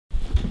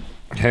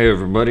Hey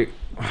everybody,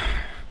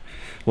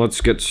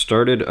 let's get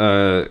started.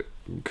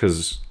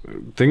 Because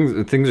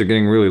things are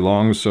getting really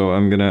long, so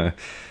I'm gonna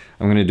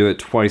do it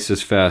twice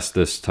as fast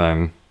this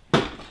time,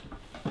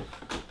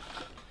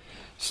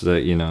 so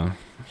that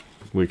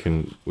we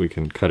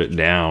can cut it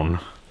down.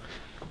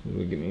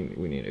 We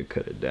need to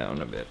cut it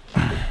down a bit.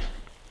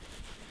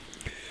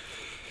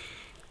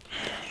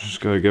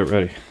 Just gotta get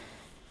ready.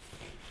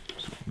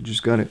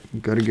 Just gotta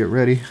get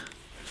ready.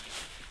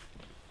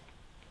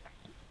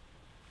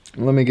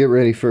 Let me get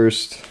ready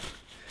first.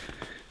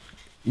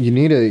 You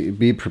need to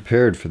be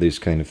prepared for these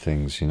kind of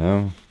things,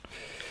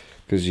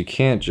 because you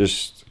can't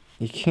just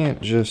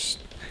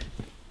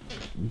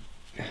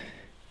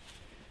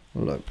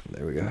hold up.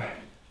 There we go.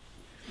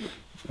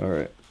 All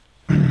right.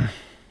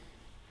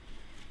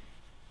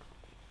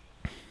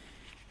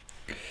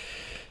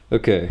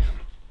 Okay,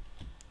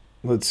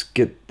 let's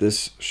get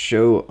this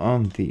show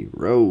on the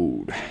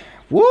road.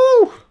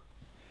 Woo!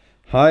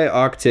 High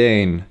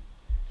octane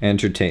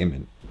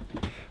entertainment.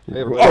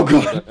 Hey, oh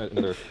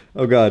god!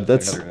 Oh god,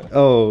 that's...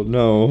 Oh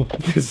no,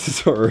 this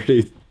is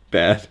already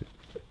bad.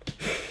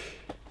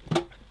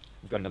 We've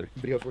got another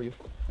video for you.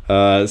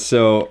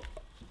 So,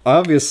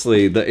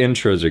 obviously, the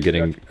intros are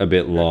getting a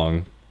bit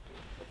long.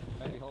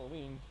 Happy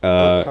Halloween.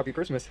 Happy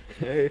Christmas.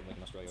 Hey,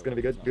 it's gonna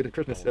be good. Good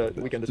Christmas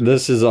weekend.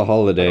 This is a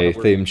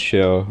holiday-themed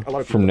show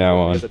from now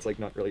on. It's like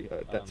not really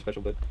that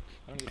special, but...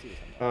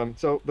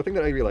 so, the thing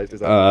that I realized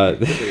is that...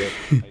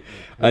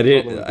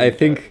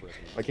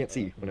 I can't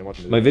see when I'm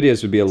watching my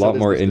videos would be a lot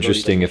more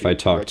interesting if I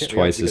talked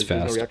twice as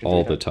fast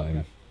all the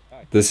time.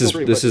 This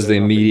is the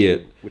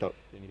immediate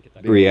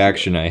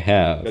reaction I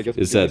have,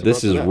 is that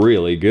this is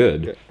really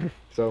good.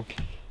 So,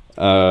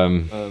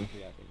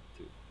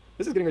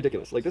 this is getting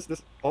ridiculous. Like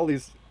all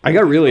these. I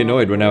got really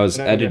annoyed when I was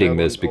editing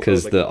this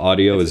because the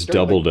audio is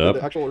doubled up,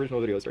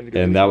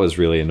 and that was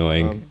really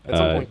annoying.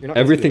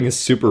 Everything is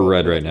super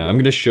red right now. I'm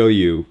gonna show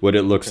you what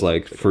it looks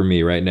like for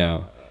me right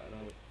now.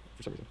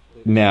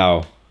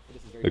 Now.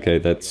 Okay,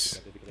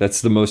 that's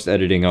the most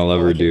editing I'll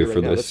ever do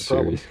for this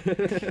series.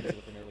 This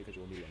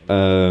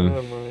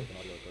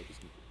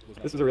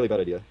is a really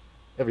bad idea.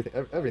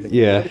 Everything.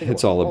 Yeah,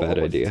 it's all a bad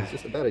idea. It's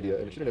just a bad idea,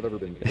 and it shouldn't have ever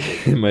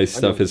been. My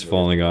stuff is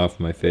falling off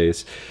my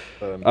face.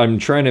 I'm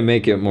trying to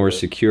make it more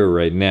secure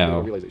right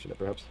now.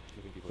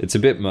 It's a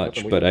bit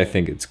much, but I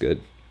think it's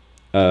good.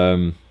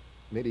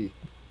 Maybe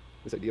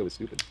this idea was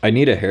stupid. I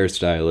need a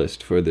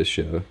hairstylist for this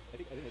show.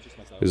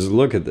 Because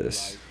look at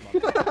this.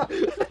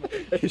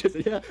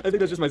 Yeah, I think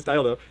that's just my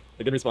style, though.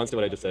 Like in response to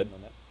what I just said.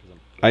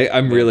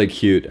 I'm really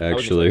cute,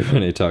 actually,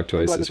 when I talk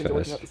twice as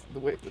fast.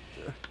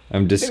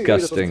 I'm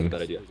disgusting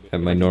at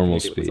my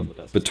normal speed,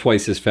 but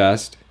twice as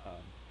fast.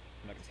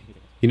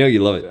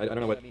 You love it. I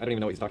don't even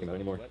know what he's talking about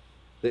anymore.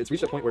 It's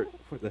reached a point where...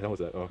 What the hell was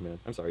that? Oh, man.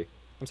 I'm sorry.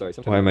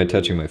 Why am I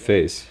touching my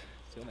face?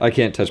 I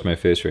can't touch my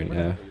face right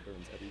now.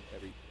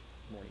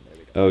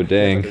 Oh,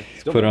 dang.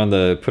 Put on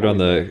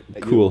the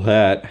cool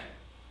hat.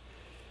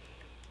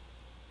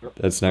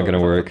 That's not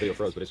gonna work. Video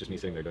froze, but it's just me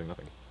sitting there doing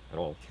nothing at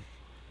all.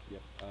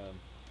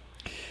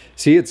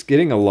 See, it's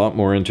getting a lot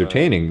more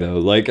entertaining though.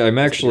 Like, I'm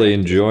actually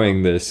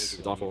enjoying this.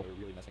 It's awful.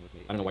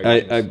 I don't know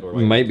why. I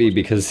might be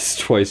because it's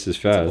twice as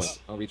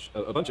fast. I'll reach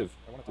a bunch of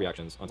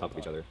reactions on top of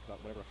each other.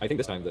 I think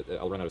this time that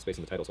I'll run out of space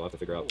in the title, so I'll have to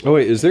figure out. Oh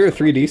wait, is there a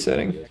 3D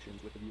setting?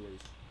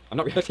 I'm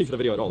not reacting to the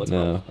video at all. That's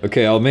no.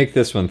 Okay, I'll make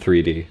this one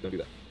 3D. Don't do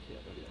that.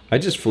 I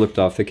just flipped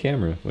off the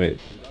camera. Wait.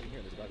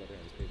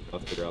 I'll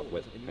have to figure out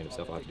what kind of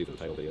stuff I'll have to do for the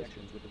title videos.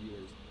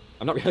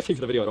 I'm not reacting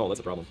to the video at all, that's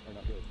the problem.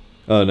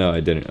 Oh, no, I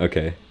didn't.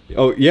 Okay.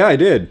 Oh, yeah, I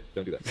did.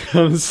 Don't do that.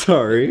 I'm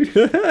sorry.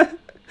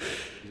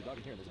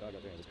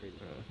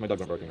 My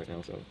dog's not barking right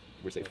now, so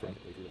we're safe from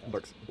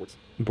barks.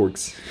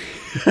 Borks.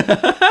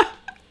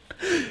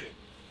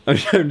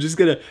 I'm just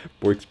gonna...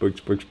 Borks.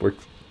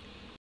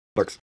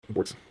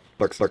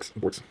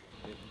 Barks.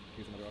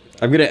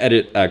 I'm gonna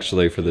edit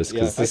actually for this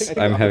because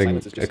I'm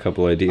having a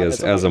couple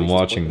ideas as I'm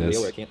watching this.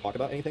 Where I can't talk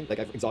about anything. Like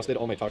I've exhausted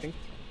all my talking,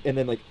 and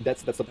then like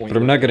that's the point. But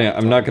I'm not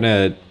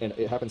gonna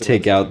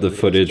take out the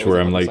footage where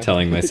I'm like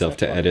telling myself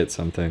to edit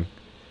something.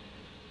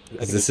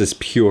 This is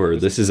pure.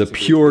 This is a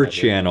pure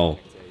channel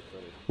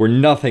where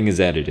nothing is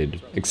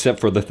edited except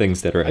for the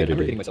things that are edited. I'm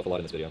repeating myself a lot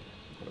in this video.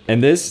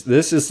 And this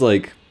is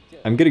like,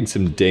 I'm getting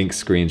some dank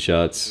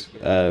screenshots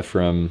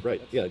from.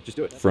 Right. Yeah. Just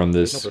do it. From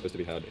this. There's no purpose to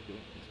be had.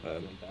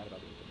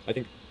 I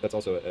think that's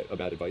also a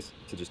bad advice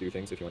to just do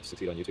things if you want to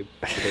succeed on YouTube.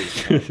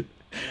 Because,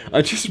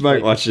 I just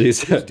might watch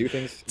these at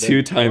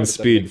 2 times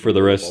speed for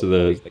the rest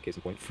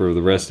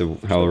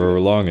of however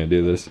long I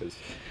do this.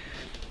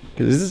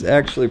 Because this is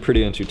actually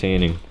pretty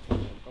entertaining.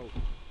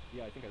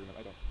 Yeah, I think I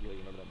don't really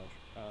remember that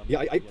much.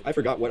 Yeah, I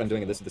forgot what I'm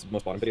doing in this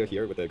most bottom video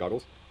here with the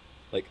goggles.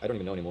 Like I don't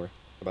even know anymore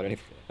about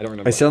anything. I don't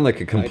remember. I sound like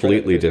a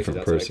completely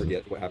different person. I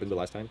forget what happened the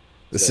last time.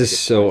 This is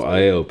so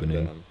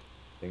eye-opening.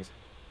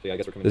 So yeah, I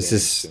guess we're coming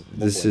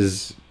this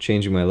is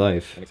changing my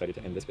life. I'm excited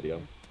to end this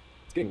video.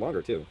 It's getting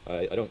longer too.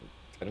 I don't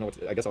know what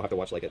I guess I'll have to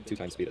watch like at 2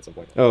 times speed at some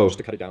point. Oh. Just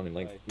to cut it down in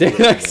length.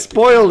 Dang, I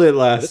spoiled it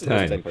last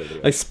time.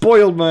 I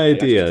spoiled my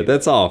idea.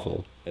 That's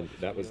awful. And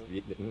that was...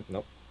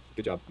 Nope.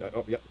 Good job.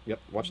 Oh, yep.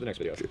 Watch the next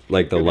video.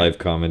 Like the live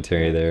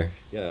commentary there.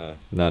 Yeah.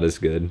 Not as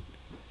good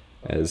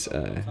as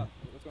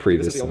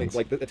previous This is the only, ones.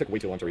 like, it took way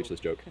too long to reach this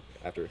joke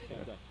after. I'm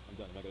done. I'm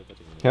done. I'm not gonna touch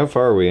it anymore. How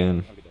far are we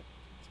in? Have a good day.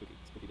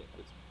 Spooky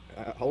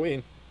day.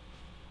 Halloween.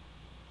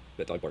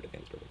 That dog bark at the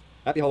end is perfect.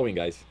 Happy Halloween,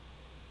 guys.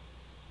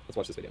 Let's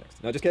watch this video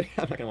next. No, just kidding.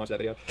 I'm not gonna watch that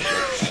video.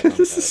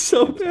 This is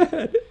so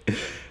bad,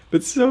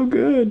 but so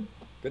good.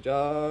 Good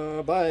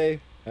job.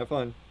 Bye. Have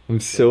fun. I'm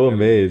so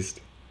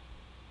amazed.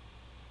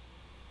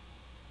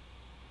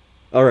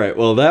 All right,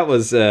 well that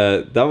was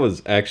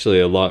actually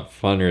a lot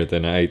funner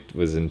than I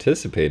was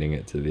anticipating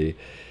it to be.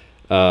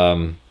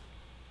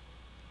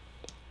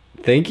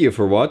 Thank you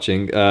for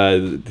watching.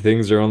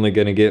 Things are only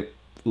going to get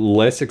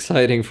less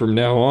exciting from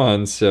now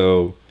on,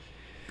 so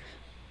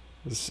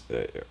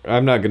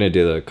I'm not going to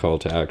do the call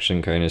to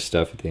action kind of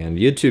stuff at the end.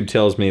 YouTube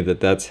tells me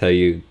that that's how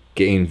you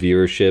gain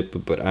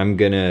viewership, but I'm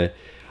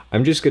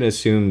just going to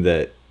assume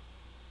that,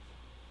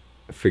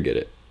 forget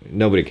it.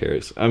 Nobody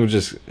cares. I'm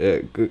just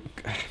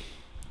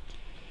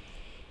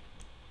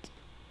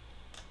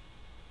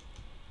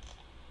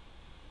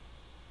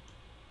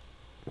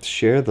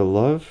share the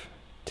love.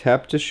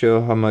 Tap to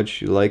show how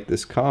much you like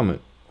this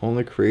comment.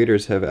 Only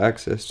creators have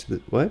access to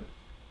the what?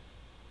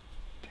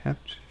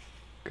 Tapped.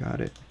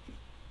 Got it.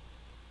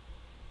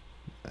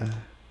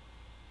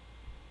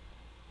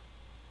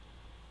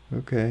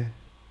 Okay.